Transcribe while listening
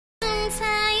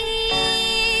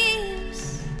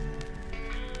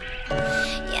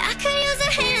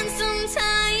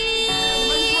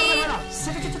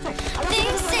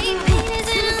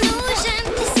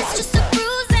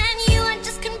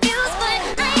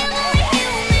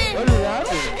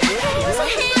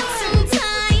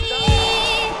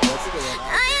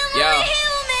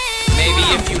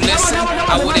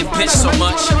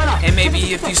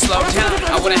maybe if you slowed down,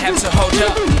 I wouldn't have to hold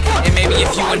up. And maybe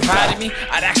if you invited me,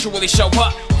 I'd actually show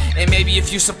up. And maybe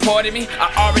if you supported me,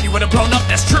 I already would've blown up,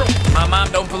 that's true. My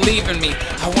mom don't believe in me.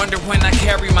 I wonder when I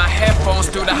carry my headphones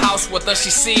through the house, what does she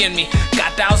see in me?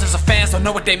 Got thousands of fans, don't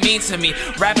know what they mean to me.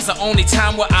 Rap is the only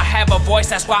time where I have a voice,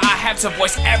 that's why I have to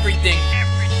voice everything.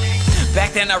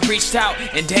 Back then I reached out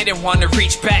and they didn't want to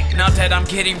reach back. Now that I'm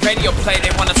getting radio play, they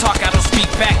want to talk, I don't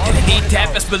speak back. Didn't need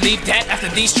that, best believe that. After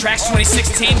these tracks,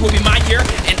 2016 will be my year,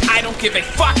 and I don't give a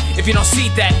fuck if you don't see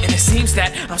that. And it seems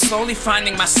that I'm slowly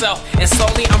finding myself, and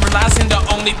slowly I'm realizing the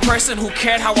only person who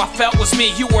cared how I felt was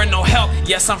me. You were no help.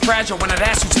 Yes, I'm fragile. When I'd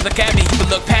ask you to look at me, you would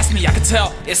look past me, I could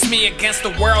tell. It's me against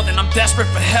the world and I'm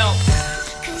desperate for help.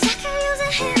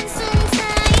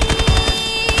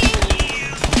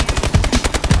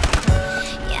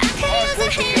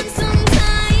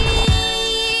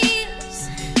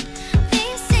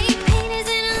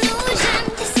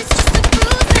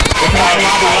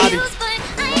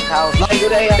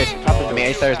 I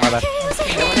mean, stairs, my bad.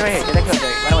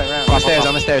 On stairs,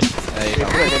 on the stairs. I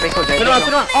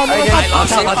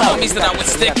lost some homies that I would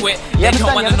stick with. They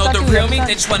don't wanna know the real me,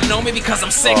 they just wanna know me because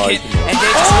I'm sick, kid. And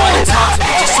they just wanna talk to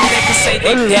me just so they can say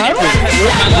they did it. Rap has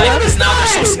ruined my life cause now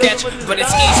they're so sketch. But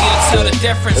it's easy to tell the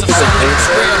difference of someone who's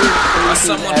real or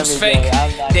someone who's fake.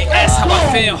 They ask how I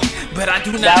feel, but I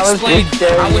do not explain.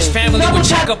 I wish family would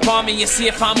check up on me and see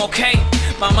if I'm okay.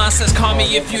 My mom says call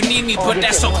me if you need me, but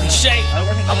that's so cliche.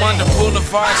 I'm on the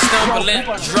boulevard stumbling,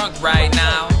 drunk right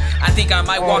now. I think I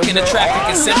might walk into traffic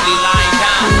and simply lying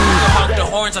down. I honk the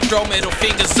horns, I throw middle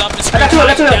fingers up and scream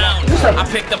right down. I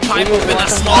pick the pipe up and I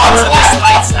smoke until this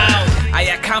lights out. I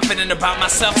act confident about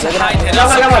myself to hide that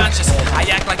I'm subconscious. I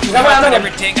act like you know that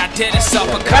everything I did is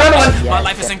self-accomplished. My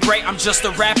life isn't great, I'm just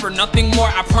a rapper, nothing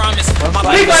more, I promise. My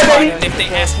life is hard, and if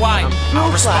they ask why, I'll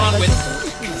respond with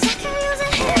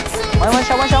one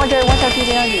shot, they're low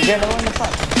in the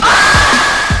front.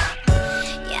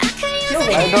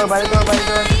 By the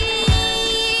door.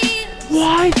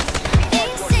 What?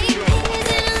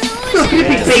 You're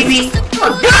creepy, baby!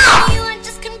 Oh, God!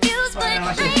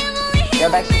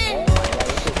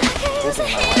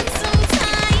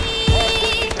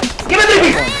 Give it to me!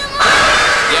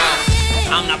 Yo,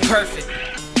 I'm not perfect.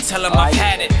 Tell them I've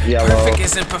had it. Perfect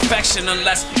isn't perfection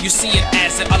unless you see it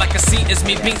as it. All I can see is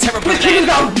me being terrible at it.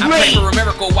 I pray for a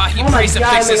miracle while he prays and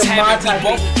fixes habit. We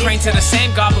both praying to the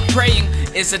same God, but praying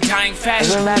is a dying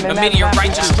fashion. A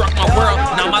meteorite just struck my world.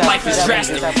 Now my life is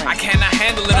drastic. I cannot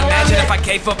handle it. Imagine if I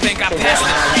gave up and got past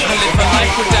it. I live a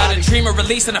life without a dream or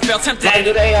release, and I felt tempted.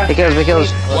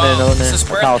 Wow, since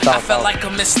birth, I felt like a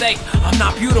mistake. I'm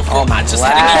not beautiful. I just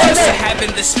had to get used to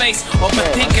having this face.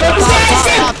 Overthinking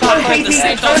myself. I have the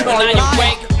same thoughts when I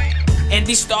awake. And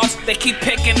these thoughts, they keep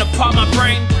picking apart my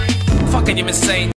brain. Fucking you insane.